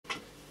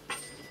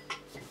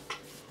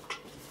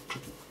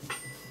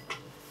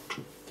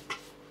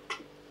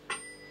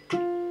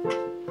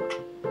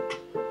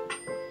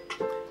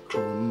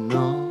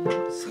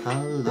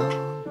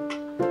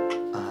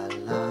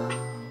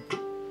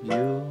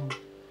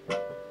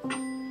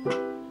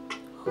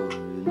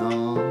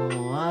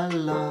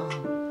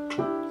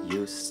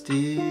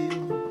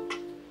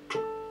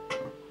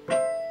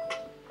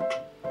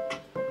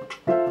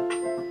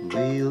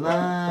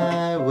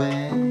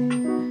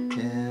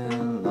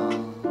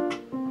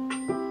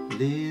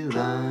the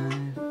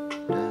lifetime.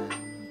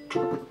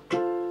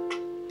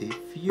 If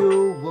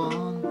you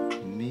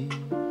want me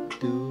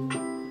to,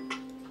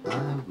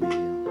 I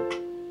will.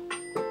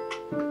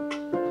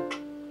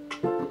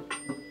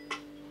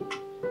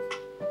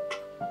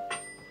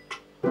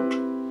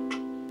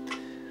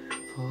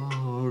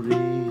 For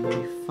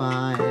if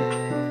I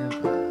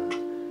ever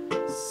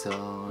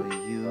saw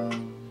you,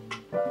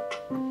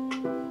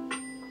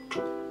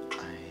 I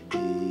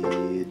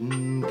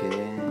didn't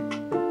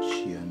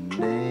catch your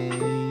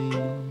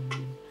name,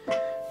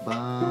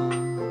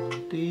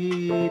 but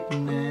it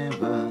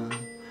never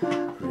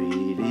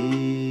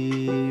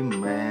really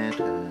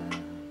mattered.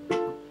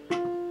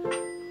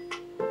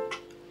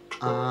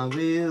 I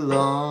will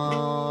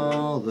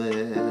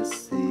always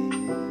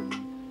sing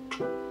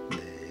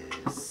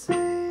the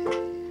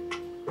same.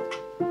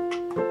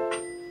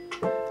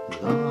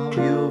 Love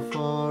you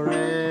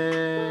forever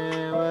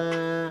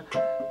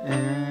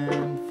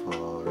and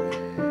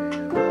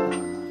forever.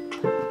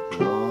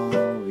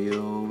 Love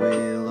you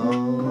with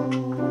all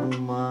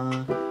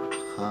my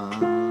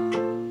heart.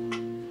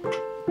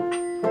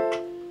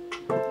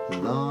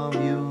 Love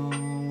you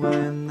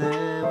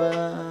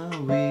whenever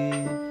we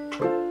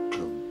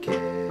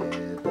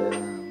together.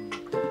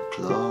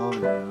 Love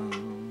you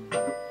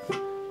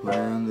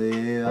when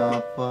we are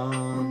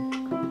apart.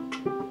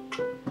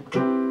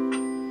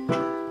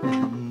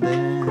 And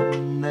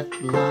then at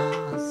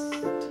last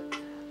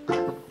I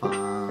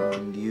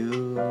found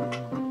you.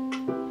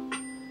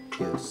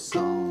 Your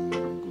song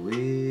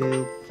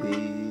will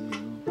fill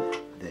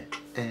the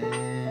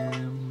air,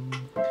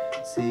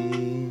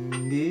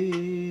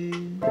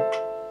 singing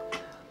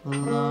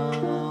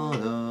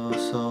louder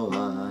so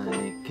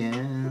I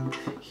can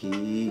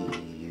hear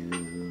you.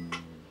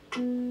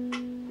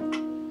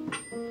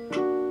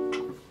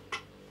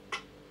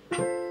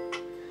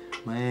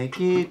 Make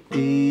it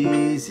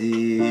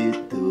easy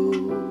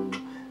to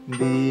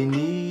be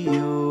near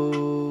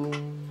you,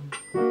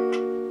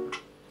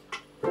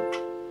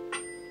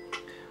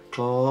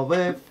 for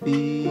the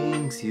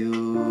things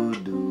you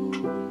do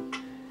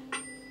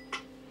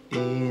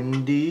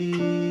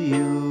indeed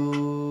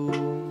you.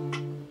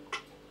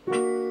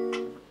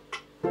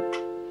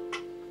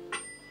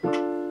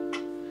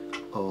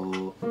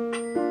 Oh,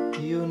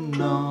 you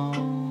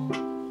know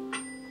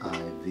I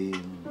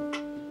will.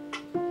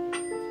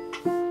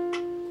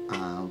 I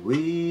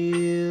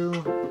will.